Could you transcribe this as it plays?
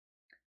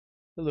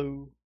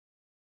Hello.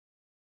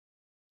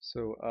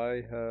 So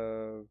I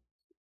have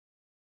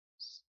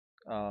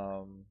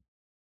um,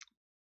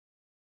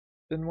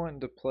 been wanting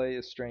to play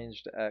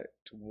Estranged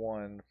Act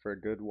 1 for a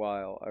good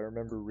while. I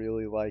remember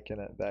really liking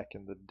it back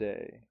in the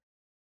day.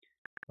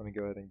 Let me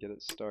go ahead and get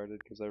it started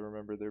because I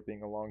remember there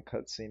being a long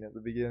cutscene at the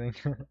beginning.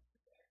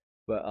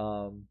 But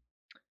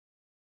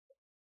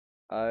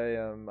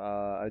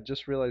I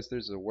just realized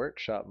there's a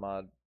workshop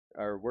mod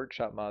or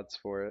workshop mods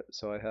for it.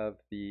 So I have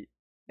the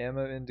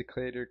ammo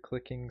indicator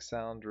clicking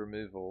sound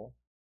removal,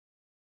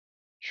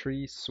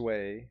 Tree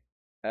Sway,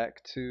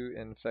 Act 2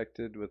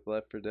 infected with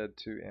Left 4 Dead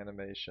 2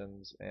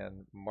 animations,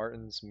 and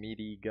Martin's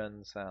meaty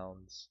gun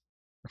sounds.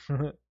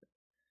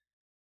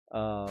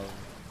 um,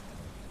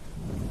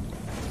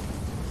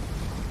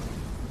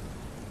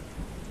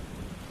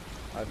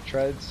 I've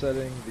tried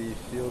setting the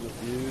field of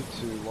view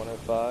to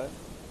 105.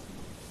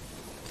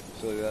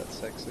 I feel like that's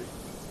sexy.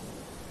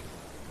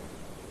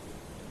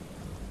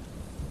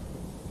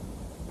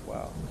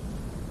 Wow.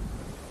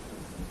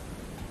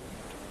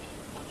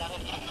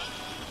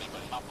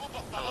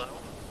 Hello?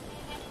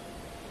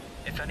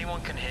 If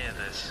anyone can hear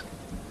this,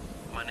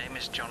 my name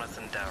is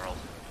Jonathan Darrell,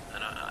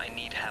 and I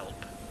need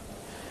help.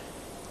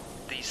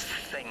 These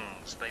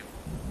things,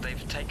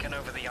 they've taken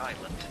over the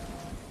island.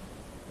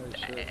 Oh,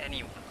 shit.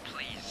 Anyone,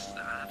 please,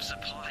 I have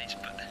supplies,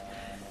 but...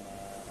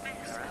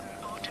 This is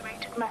an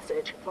automated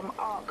message from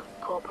ARC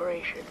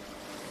Corporation.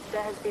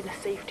 There has been a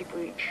safety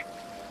breach.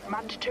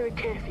 Mandatory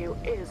curfew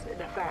is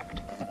in effect.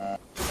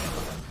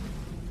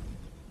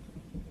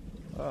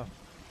 Oh.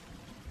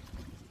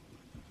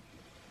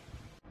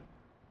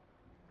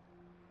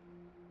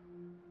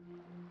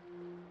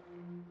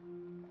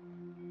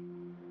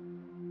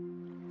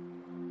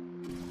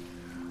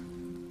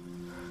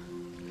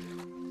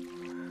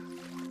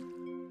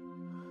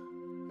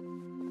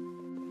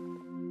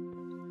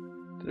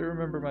 Did I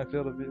remember my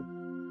field of view?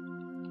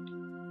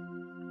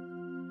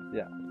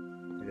 Yeah.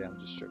 Okay, I'm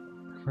just tripping.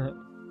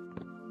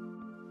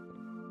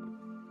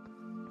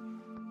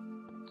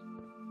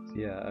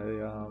 Yeah,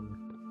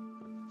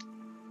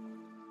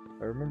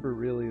 I remember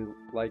really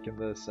liking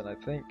this, and I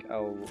think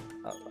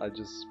I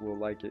just will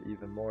like it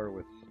even more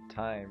with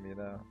time, you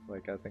know?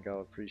 Like, I think I'll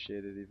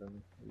appreciate it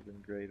even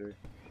greater.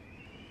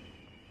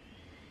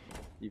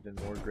 Even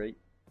more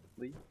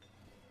greatly?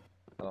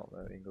 I don't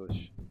know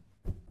English.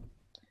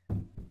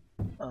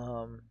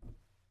 Um,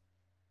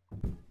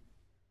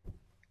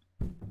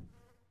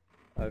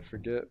 I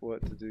forget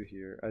what to do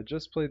here. I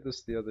just played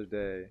this the other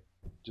day,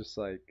 just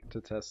like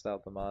to test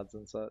out the mods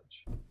and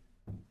such.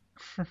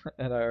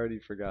 And I already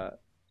forgot.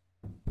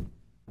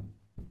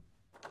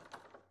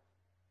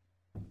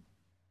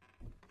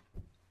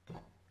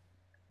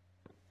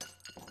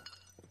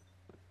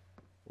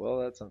 Well,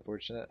 that's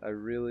unfortunate. I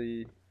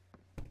really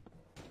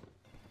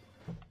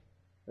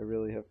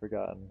have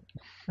forgotten.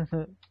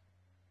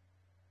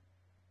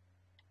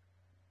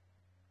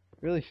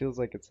 It really feels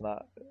like it's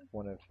not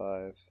 1 in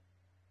 5.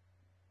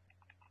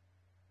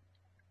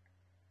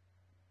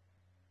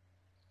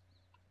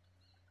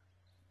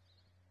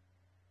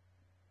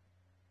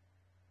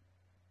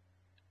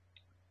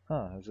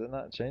 Huh, is it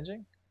not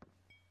changing?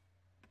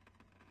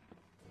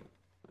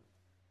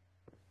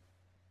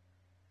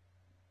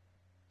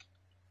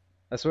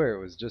 I swear it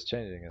was just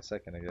changing a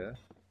second ago.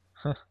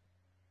 Huh,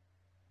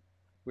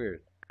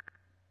 weird.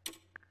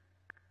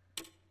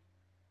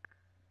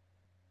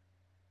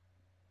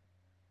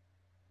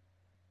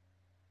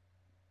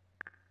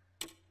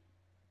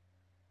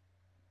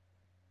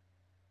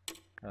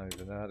 I don't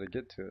even know how to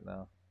get to it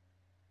now.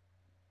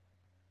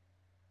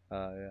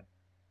 Yeah.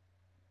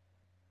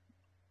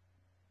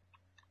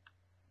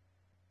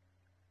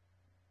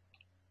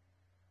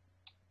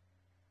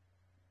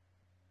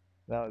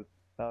 Now,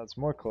 now it's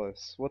more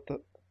close. What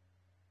the?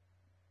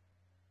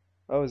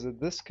 Oh, is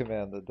it this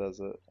command that does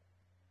it?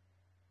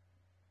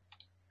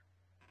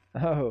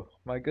 Oh,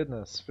 my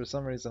goodness. For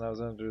some reason I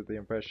was under the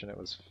impression it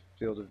was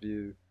field of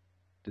view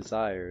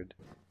desired.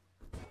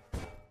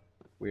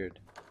 Weird.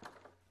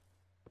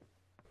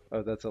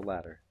 Oh, that's a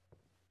ladder.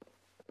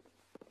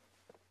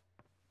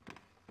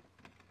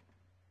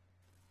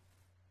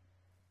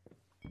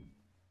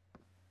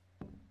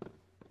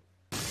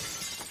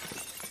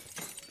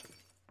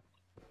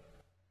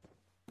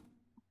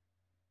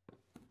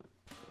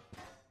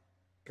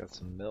 Got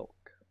some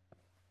milk.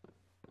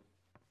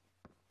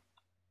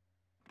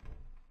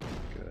 Go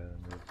ahead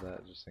and move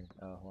that just in.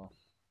 Oh, well.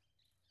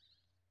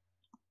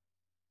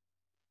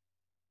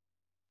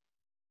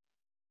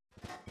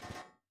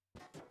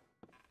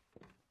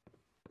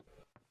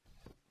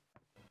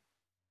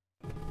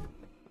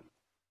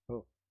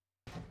 Oh.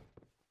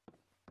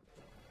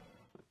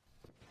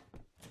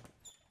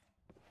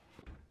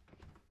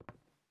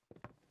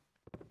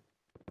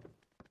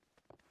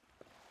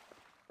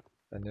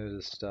 I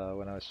noticed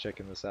when I was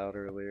checking this out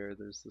earlier,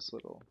 there's this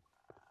little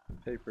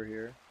paper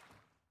here.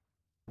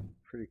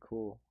 Pretty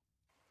cool.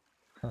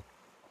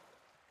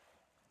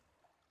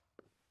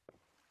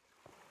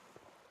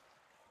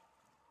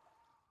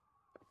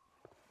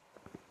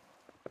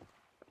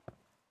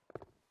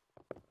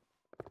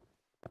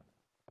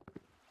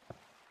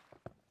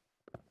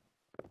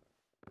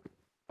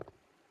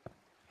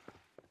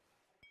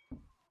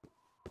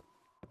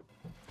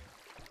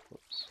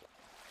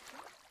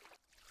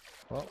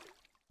 Well,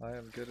 I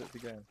am good at the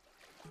game.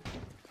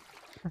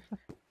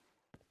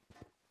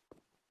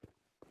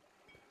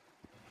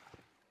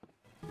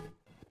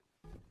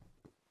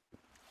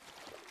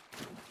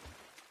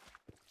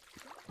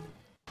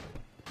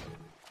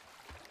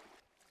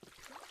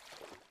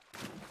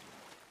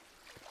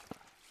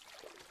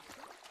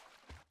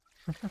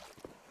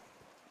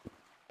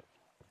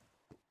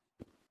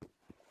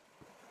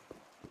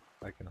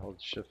 I can hold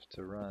shift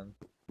to run.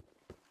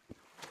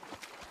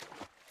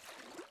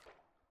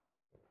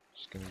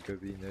 Just gonna go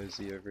be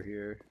nosy over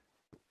here.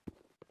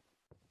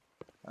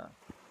 Ah.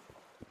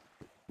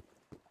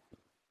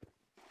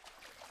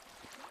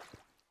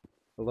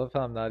 I love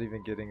how I'm not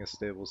even getting a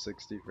stable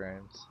 60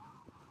 frames.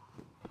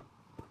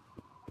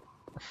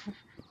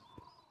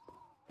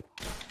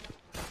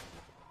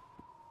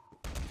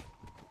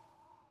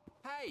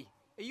 Hey,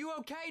 are you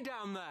okay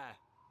down there?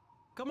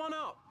 Come on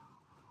up.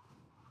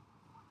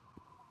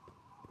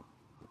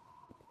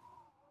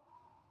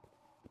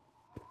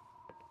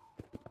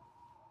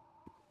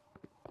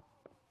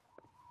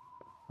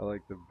 I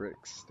like the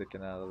bricks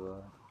sticking out of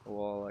the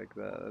wall like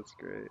that. That's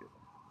great.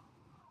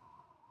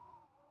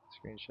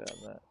 Screenshot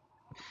that.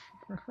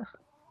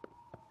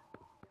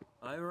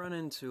 I ran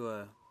into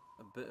a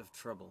bit of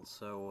trouble,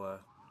 so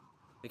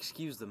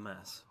excuse the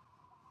mess.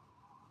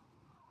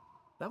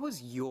 That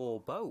was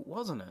your boat,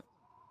 wasn't it?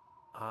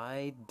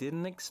 I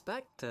didn't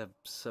expect a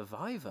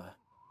survivor.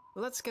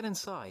 Let's get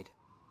inside.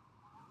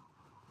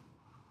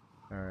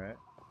 Alright.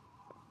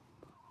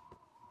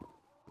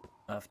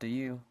 After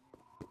you.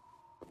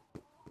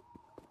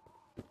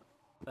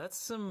 That's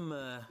some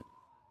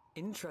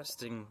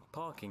interesting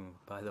parking,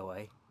 by the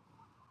way.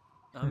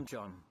 I'm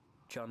John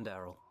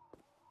Darrell.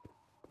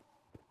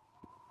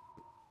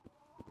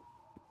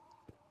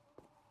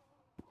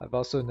 I've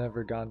also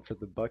never gone for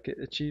the bucket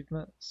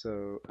achievement,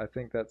 so I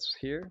think that's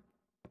here.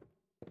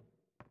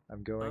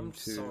 I'm going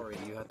to sorry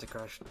you had to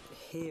crash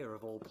here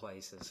of all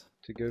places.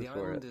 go the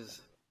for island it. is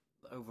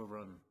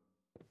overrun.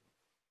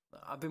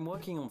 I've been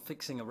working on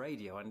fixing a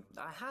radio and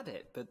I had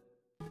it, but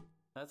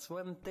that's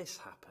when this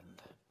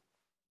happened.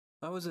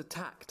 I was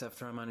attacked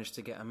after I managed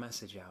to get a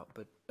message out,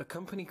 but a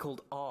company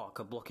called ARC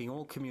are blocking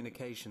all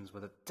communications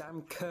with a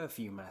damn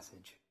curfew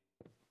message.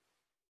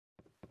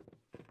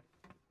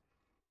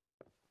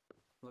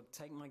 Look,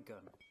 take my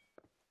gun.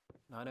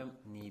 I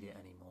don't need it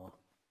anymore.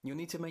 You'll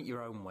need to make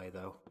your own way,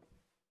 though.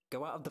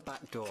 Go out of the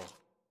back door.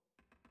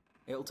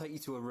 It'll take you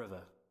to a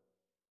river.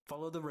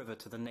 Follow the river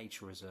to the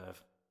nature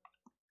reserve.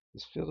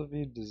 Is field of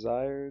view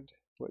desired?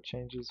 What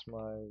changes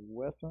my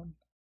weapon?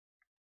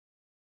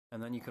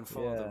 And then you can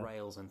follow the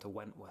rails into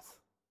Wentworth.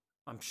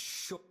 I'm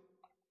sure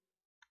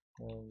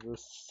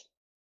this...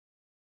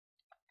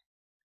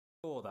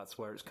 Oh, that's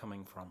where it's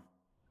coming from.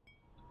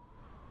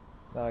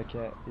 Now I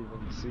can't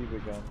even see the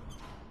gun.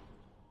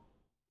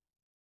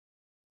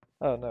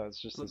 Oh no,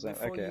 it's just the same.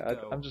 Okay,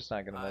 I'm just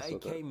not gonna mess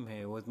with it. I came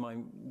here with my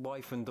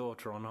wife and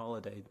daughter on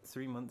holiday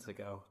 3 months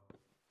ago,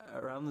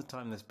 around the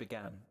time this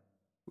began.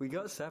 We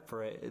got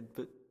separated,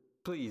 but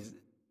please,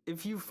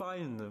 if you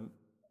find them,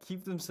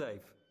 keep them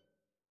safe.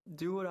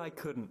 Do what I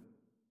couldn't.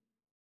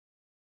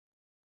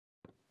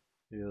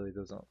 He really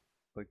doesn't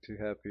look too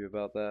happy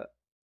about that.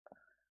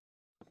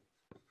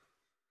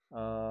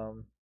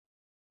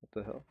 What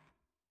the hell?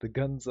 The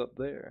gun's up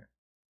there.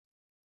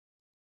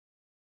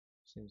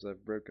 Seems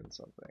I've broken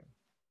something.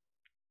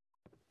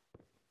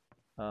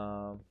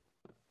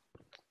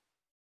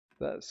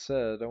 That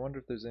said, I wonder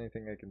if there's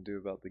anything I can do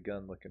about the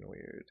gun looking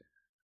weird,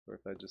 or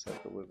if I just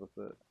have to live with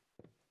it.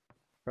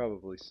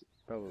 Probably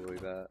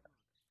that.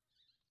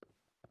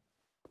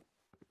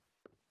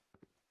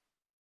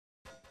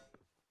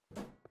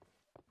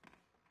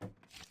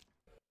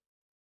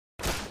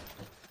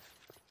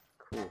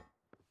 Cool.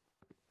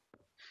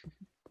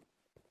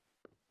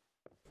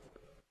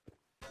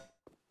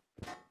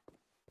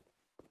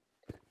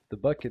 The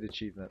bucket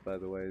achievement, by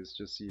the way, is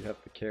just you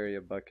have to carry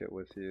a bucket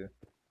with you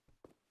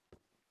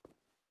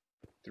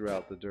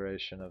throughout the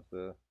duration of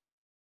the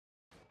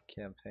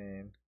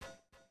campaign.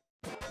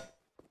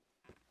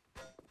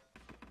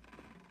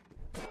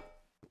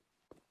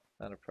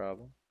 Not a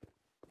problem.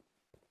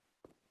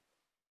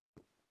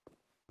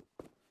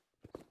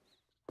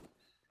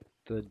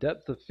 The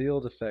depth of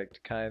field effect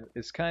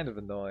is kind of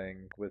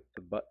annoying with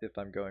the if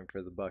I'm going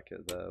for the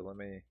bucket though. Let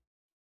me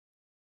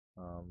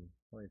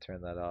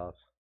turn that off,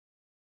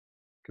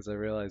 because I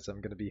realize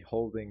I'm gonna be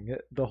holding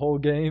it the whole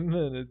game,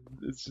 and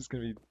it's just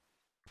gonna be,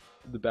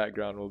 the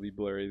background will be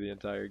blurry the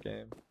entire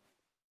game.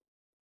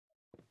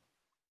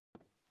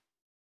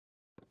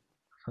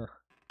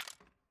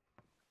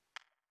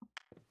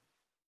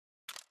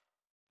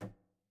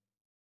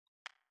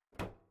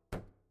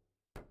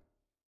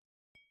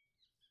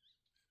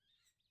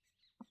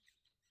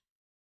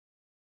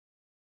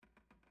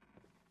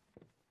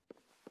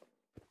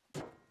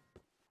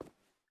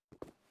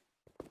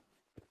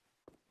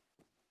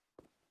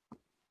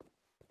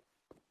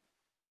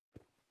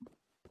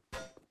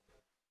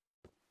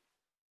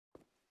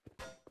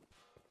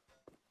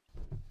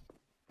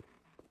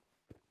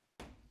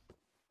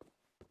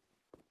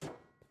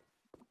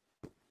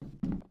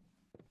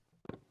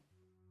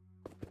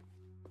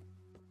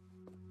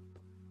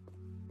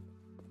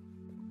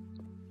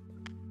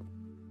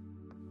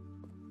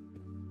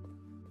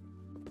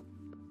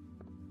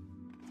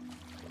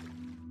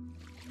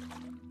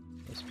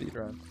 Speed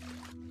run.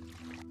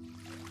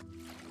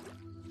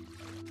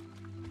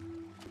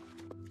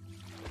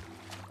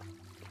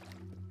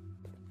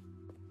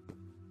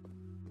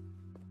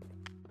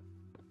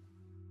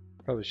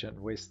 Probably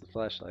shouldn't waste the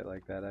flashlight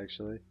like that,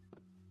 actually.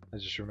 I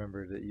just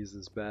remembered it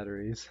uses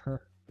batteries. I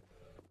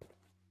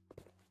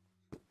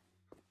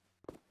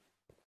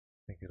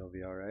think it'll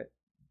be alright.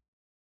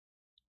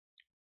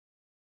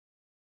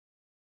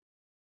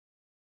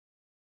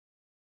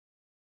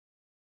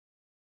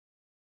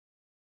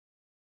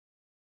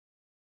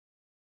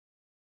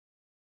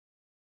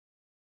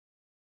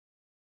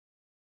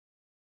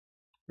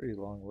 Pretty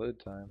long load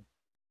time.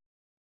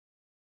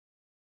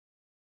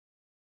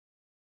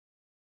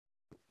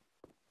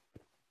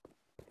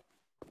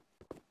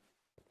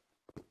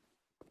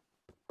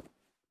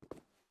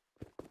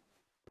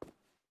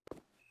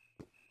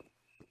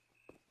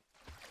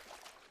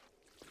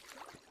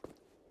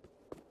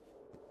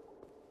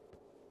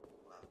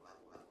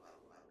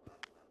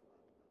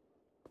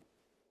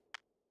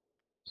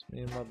 Just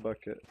me and my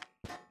bucket.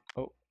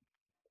 Oh.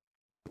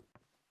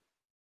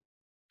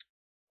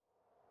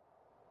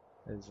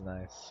 It's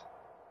nice.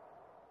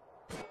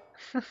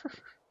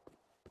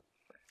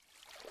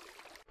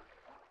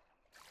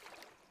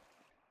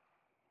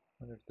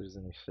 Wonder if there's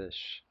any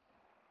fish.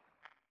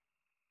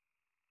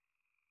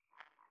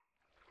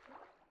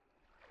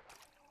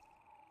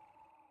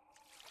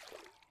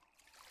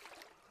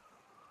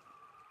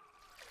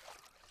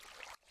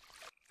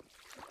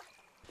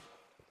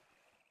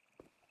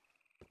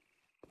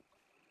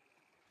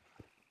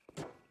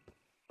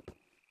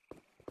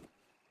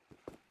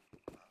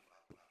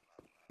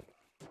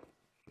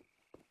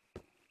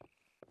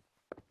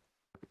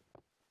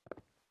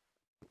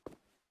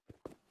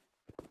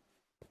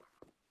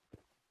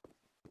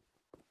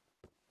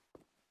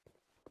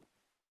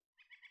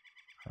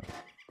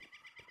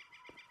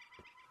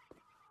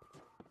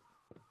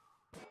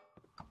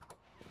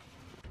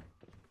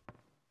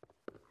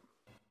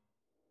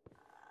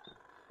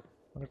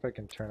 Wonder if I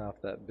can turn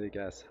off that big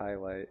ass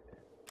highlight.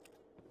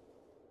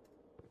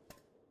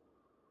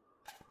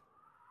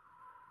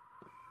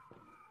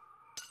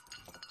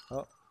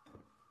 Oh.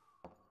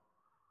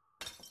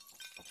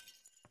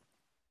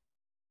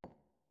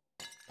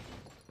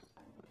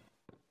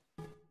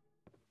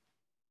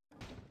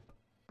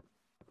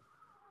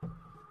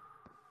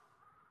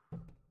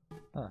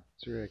 Huh,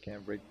 it's weird I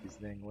can't break these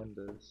dang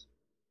windows.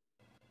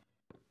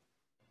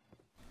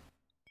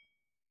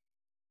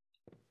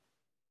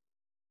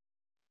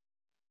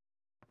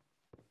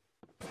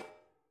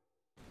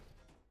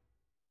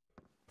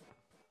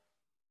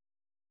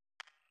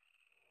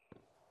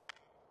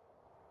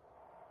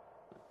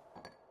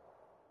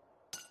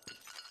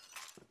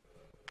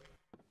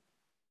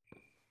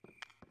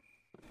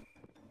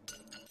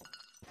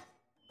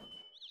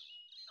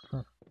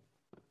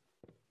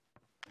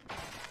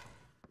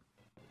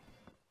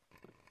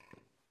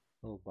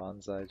 Little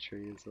bonsai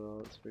tree as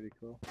well, it's pretty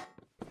cool.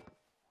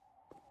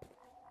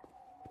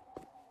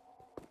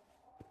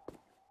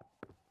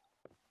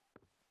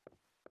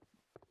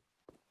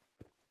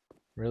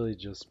 Really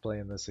just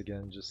playing this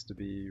again just to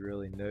be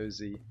really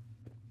nosy,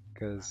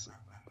 because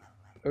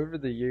over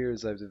the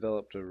years I've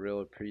developed a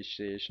real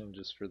appreciation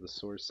just for the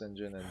Source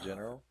engine in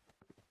general.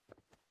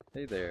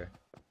 Hey there.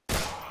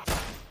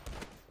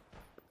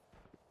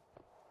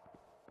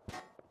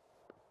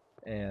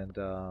 And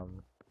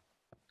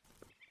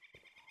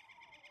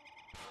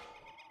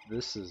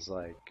this is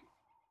like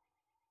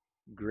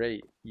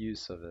great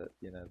use of it,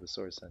 you know, the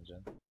Source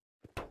engine.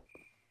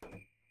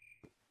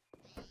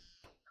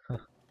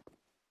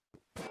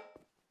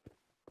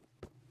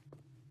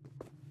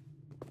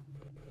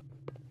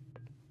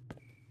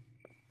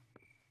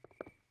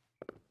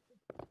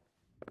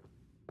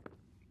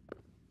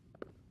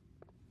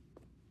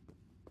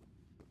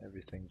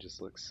 Everything just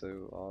looks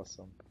so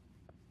awesome.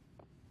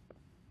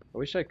 I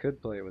wish I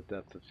could play it with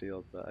depth of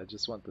field, but I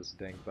just want this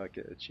dang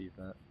bucket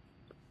achievement.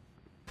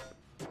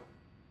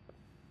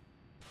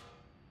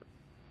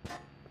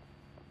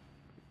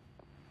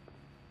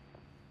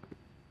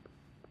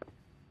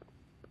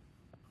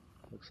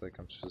 Looks like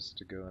I'm supposed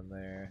to go in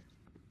there.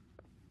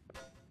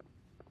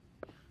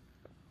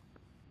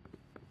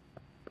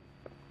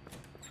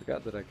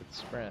 Forgot that I could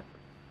sprint.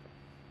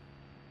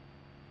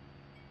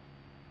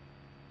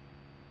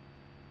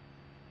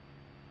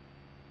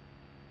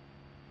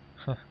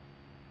 Huh.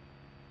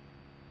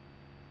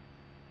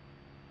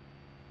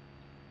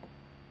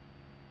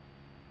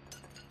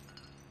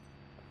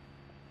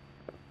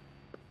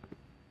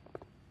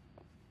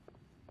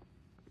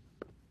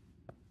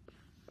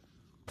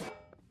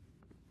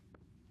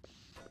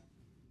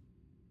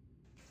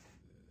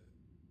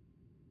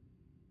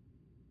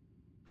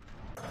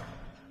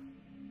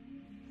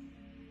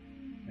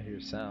 I hear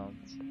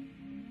sounds.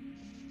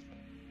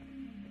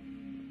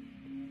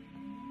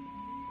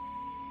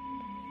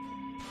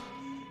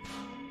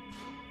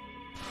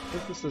 I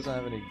think this doesn't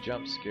have any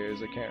jump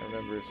scares. I can't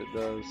remember if it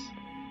does.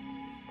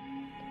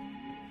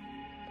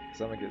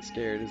 Because I'm gonna get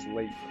scared. It's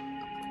late.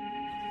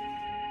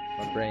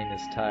 My brain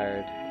is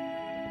tired.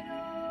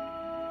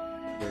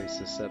 Very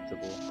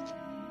susceptible.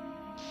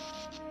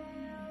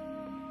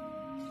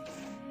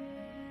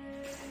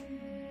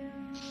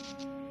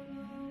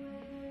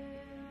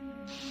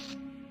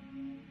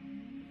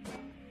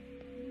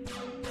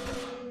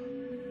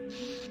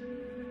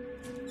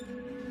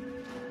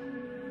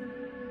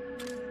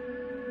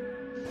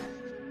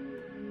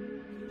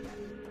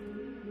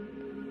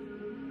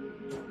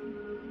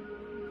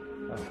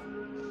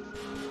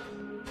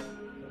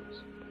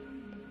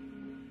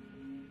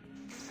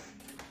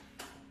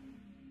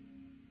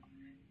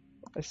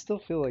 I still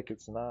feel like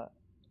it's not.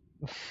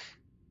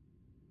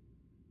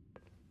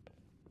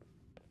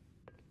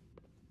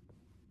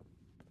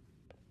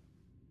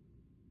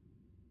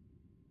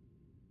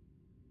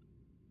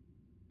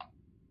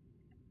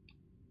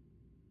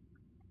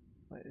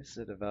 What is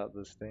it about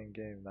this dang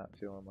game not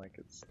feeling like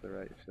it's the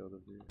right field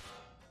of view?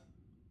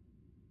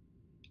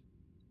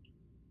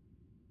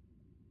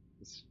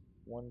 Does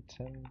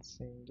 110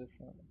 seem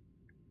different?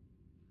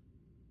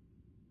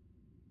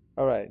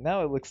 Alright,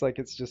 now it looks like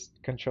it's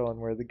just controlling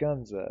where the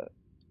gun's at.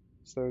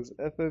 So is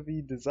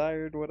FOV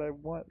desired what I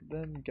want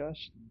then?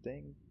 Gosh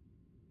dang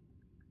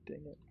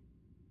it.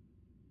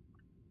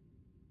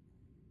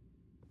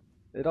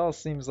 It all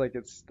seems like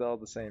it's all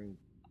the same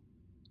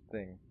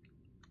thing.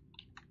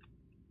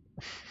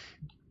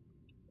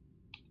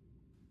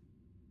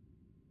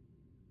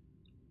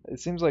 It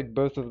seems like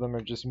both of them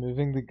are just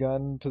moving the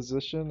gun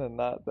position and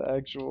not the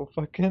actual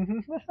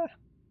fucking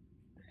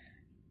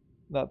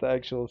not the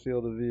actual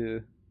field of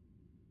view.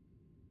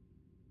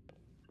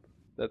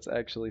 That's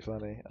actually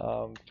funny.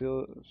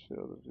 Field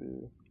of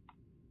view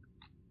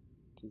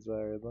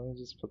desired. Let me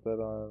just put that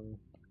on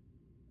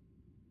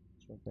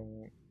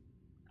something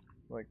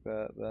like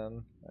that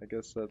then. I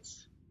guess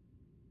that's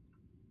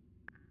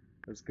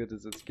as good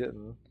as it's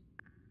getting.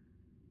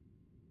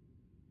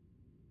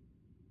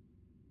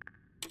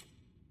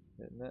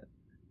 Isn't it?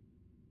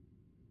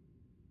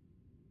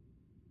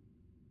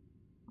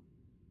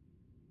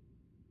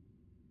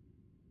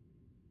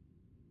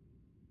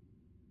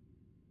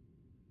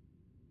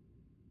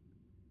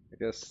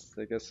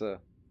 I guess so.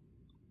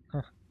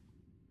 I'll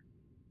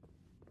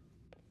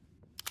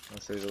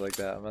save it like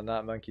that. I'm gonna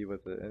not monkey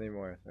with it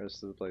anymore the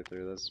rest of the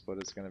playthrough. That's what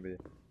it's gonna be.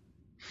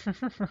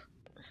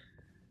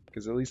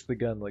 Because at least the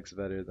gun looks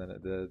better than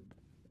it did.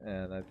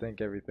 And I think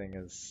everything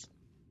is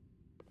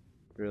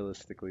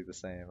realistically the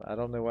same. I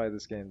don't know why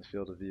this game's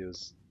field of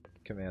views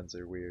commands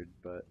are weird,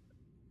 but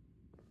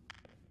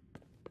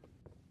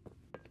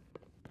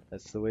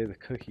that's the way the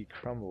cookie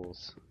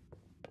crumbles.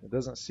 It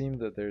doesn't seem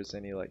that there's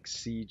any like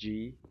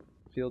CG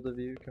field of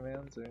view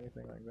commands or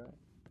anything like that.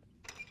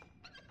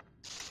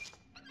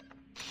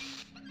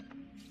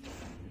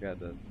 Got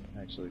to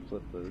actually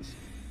flip those.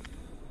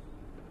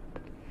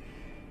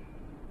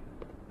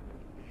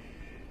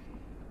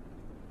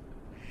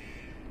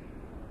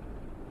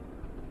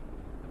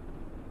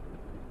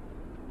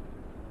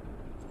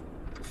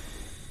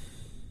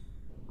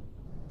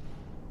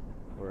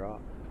 We're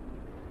off.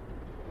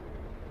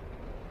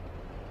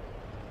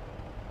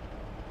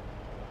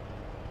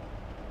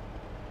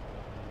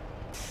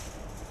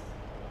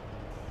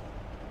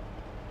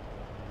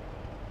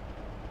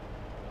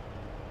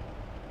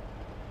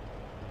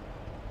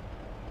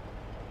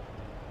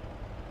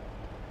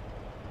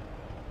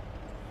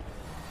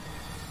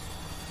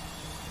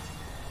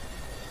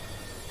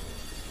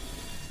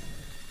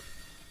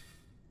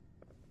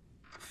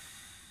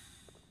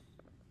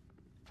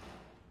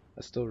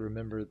 I still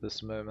remember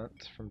this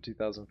moment from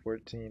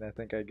 2014. I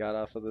think I got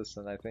off of this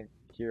and I think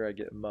here I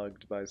get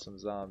mugged by some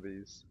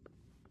zombies.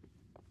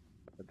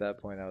 At that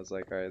point I was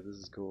like, alright, this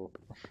is cool.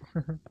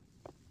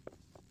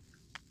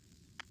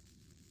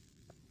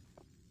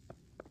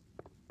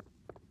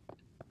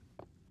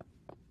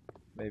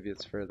 Maybe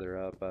it's further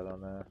up, I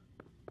don't know.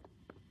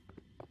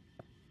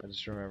 I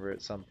just remember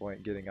at some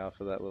point getting off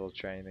of that little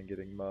train and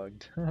getting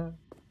mugged.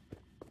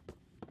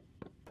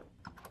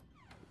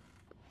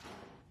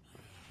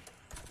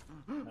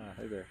 Ah,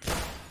 hey there.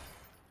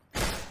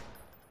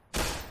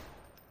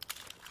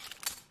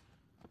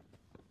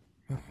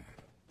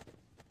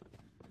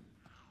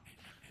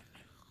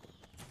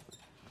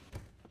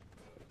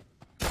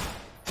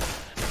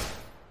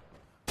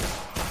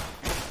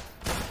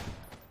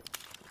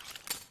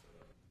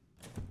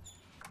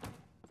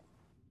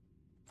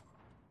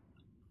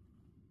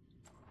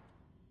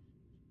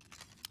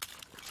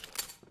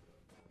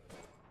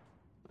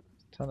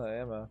 Ton of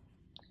ammo.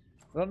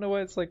 I don't know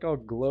why it's like all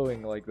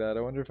glowing like that.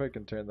 I wonder if I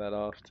can turn that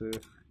off too.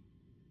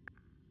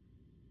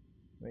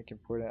 Make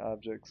important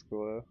objects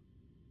glow.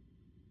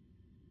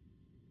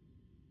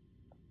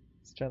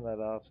 Let's turn that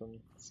off and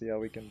see how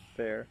we can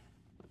fare.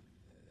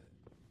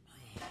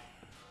 I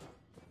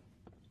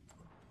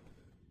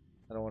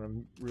don't want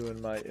to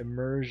ruin my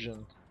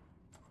immersion.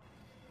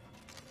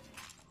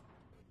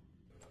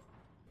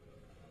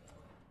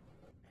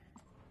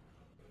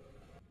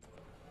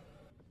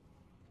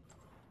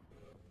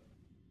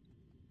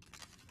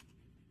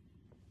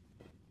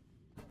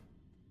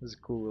 This is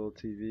a cool little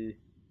TV.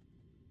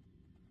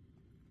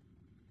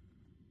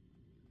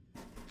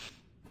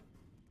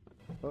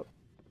 Oh,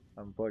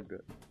 unplugged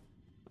it.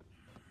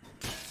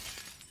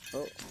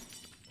 Oh.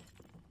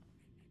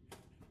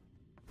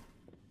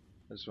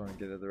 I just want to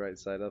get it the right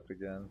side up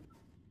again.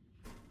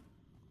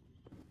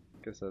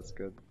 Guess that's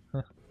good.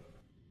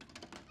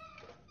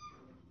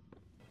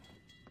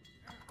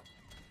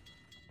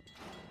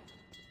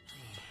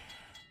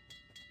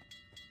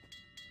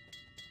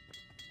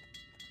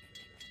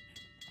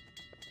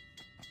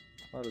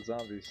 A lot of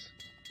zombies.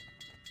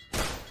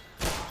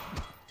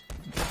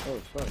 Oh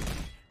fuck.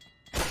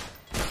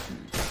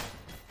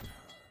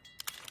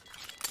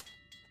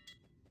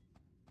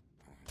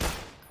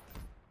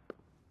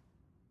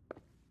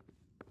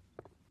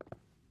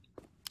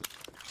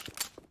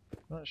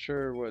 I'm not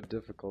sure what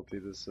difficulty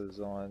this is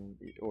on,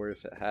 or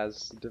if it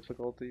has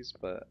difficulties,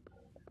 but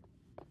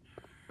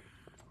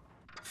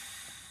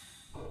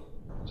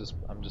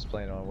I'm just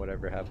playing on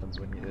whatever happens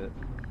when you hit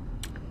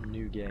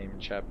New Game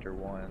Chapter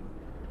 1.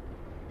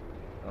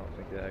 I don't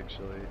think it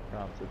actually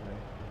prompted me.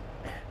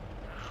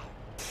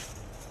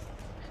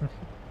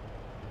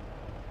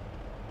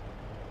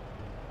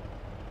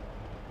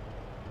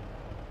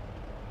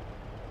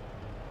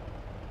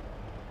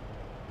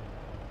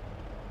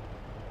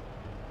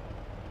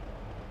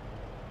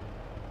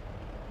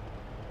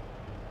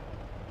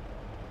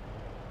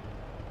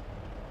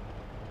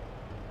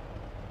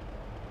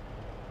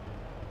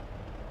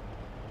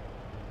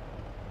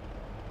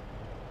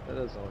 That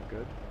doesn't look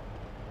good.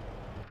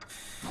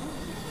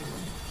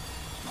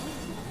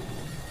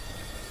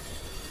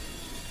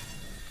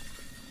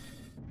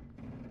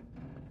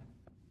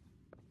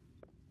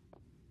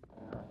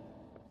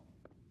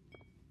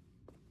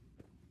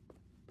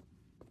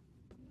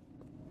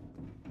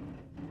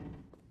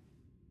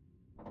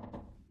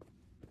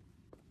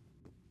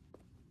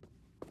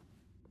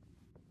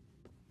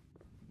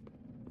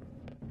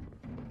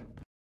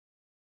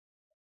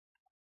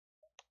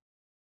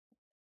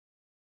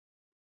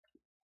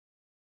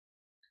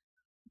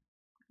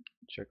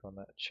 Check on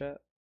that chat.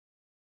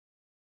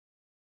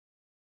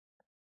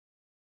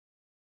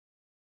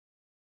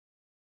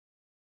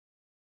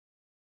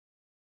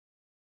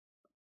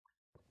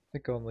 I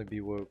think I'll only be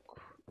woke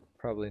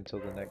probably until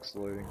the next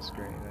loading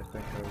screen. I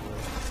think I will.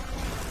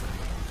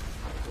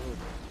 Ooh.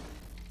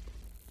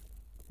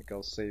 I think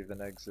I'll save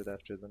and exit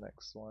after the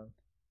next one.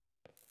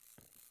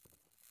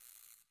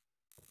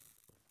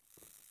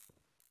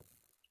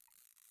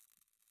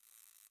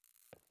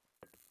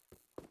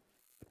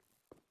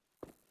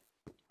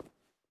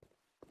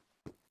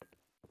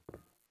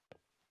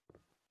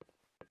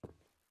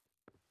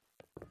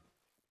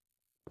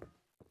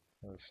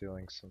 I have a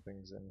feeling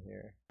something's in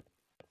here.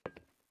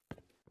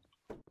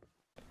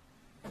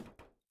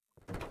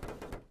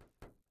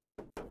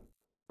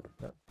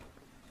 No.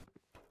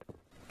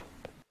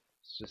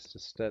 It's just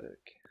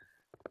aesthetic.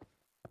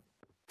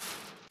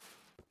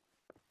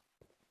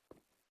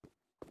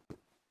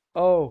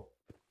 Oh!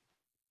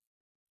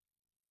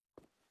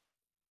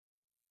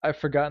 I've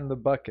forgotten the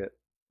bucket.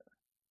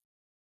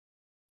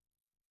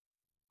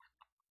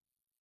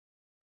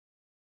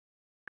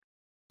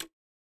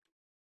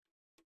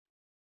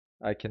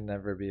 I can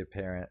never be a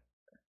parent.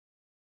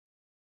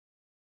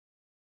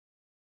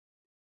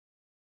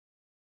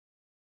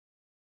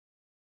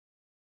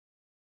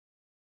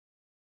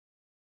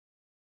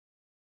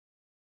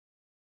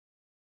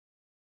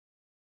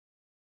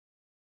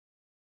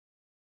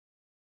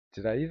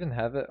 Did I even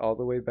have it all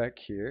the way back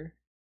here?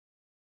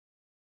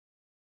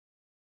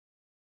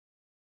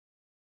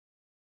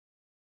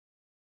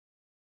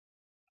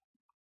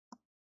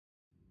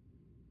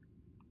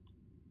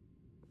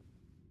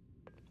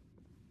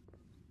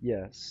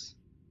 Yes.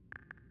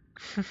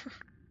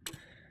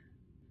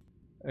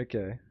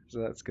 Okay, so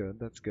that's good,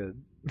 that's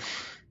good.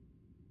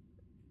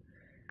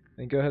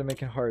 Then go ahead and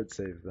make a hard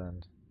save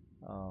then.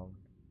 Um,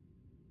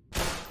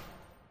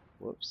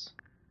 Whoops.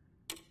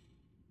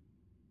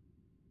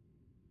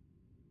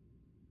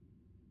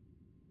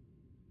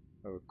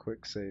 Oh,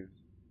 quick save.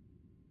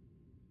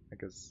 I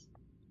guess,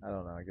 I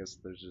don't know, I guess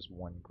there's just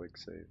one quick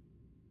save.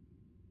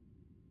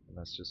 And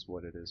that's just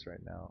what it is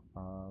right now.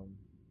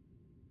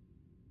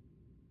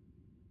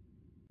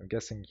 I'm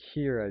guessing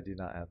here I do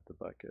not have the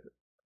bucket.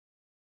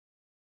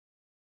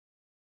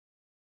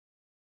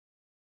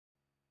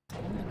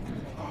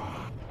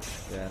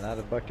 Yeah, not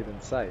a bucket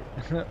in sight.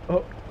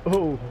 Oh,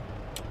 oh!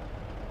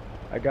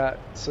 I got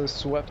so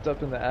swept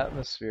up in the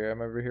atmosphere,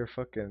 I'm over here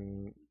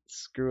fucking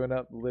screwing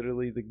up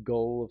literally the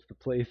goal of the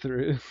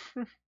playthrough.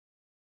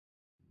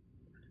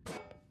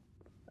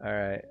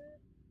 Alright.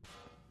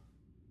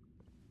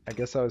 I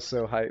guess I was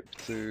so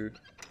hyped to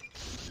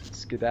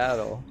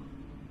skedaddle.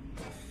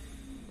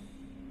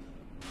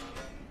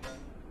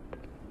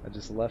 I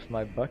just left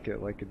my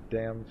bucket like a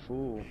damn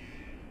fool.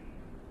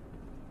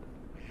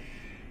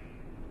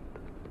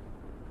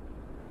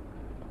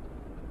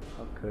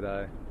 How could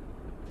I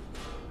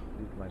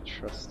leave my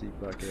trusty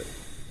bucket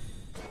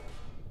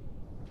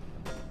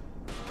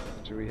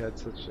after we had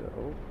such a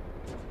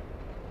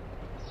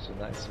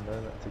nice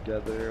moment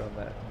together on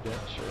that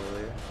bench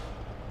earlier?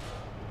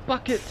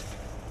 Bucket!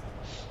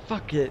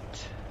 Fuck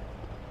it!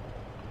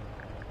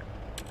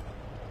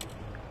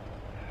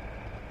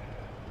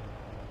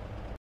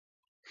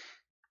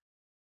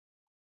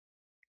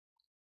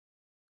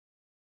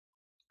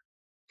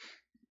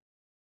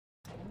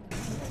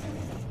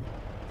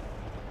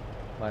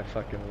 My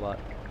fucking luck.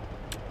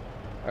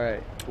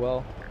 Alright,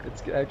 well,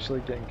 it's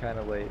actually getting kind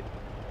of late.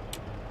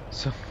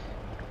 So,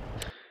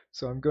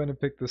 so I'm going to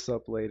pick this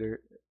up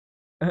later.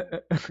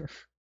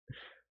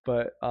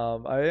 But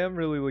I am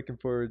really looking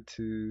forward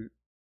to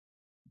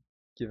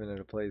giving it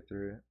a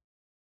playthrough.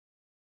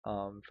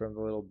 From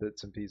the little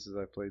bits and pieces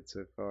I've played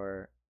so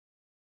far,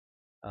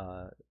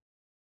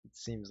 it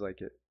seems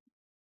like it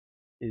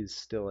is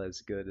still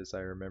as good as I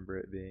remember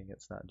it being.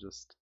 It's not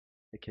just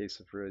a case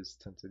of rose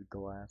tinted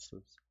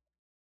glasses.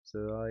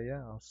 So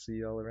yeah, I'll see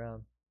y'all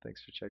around.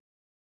 Thanks for checking.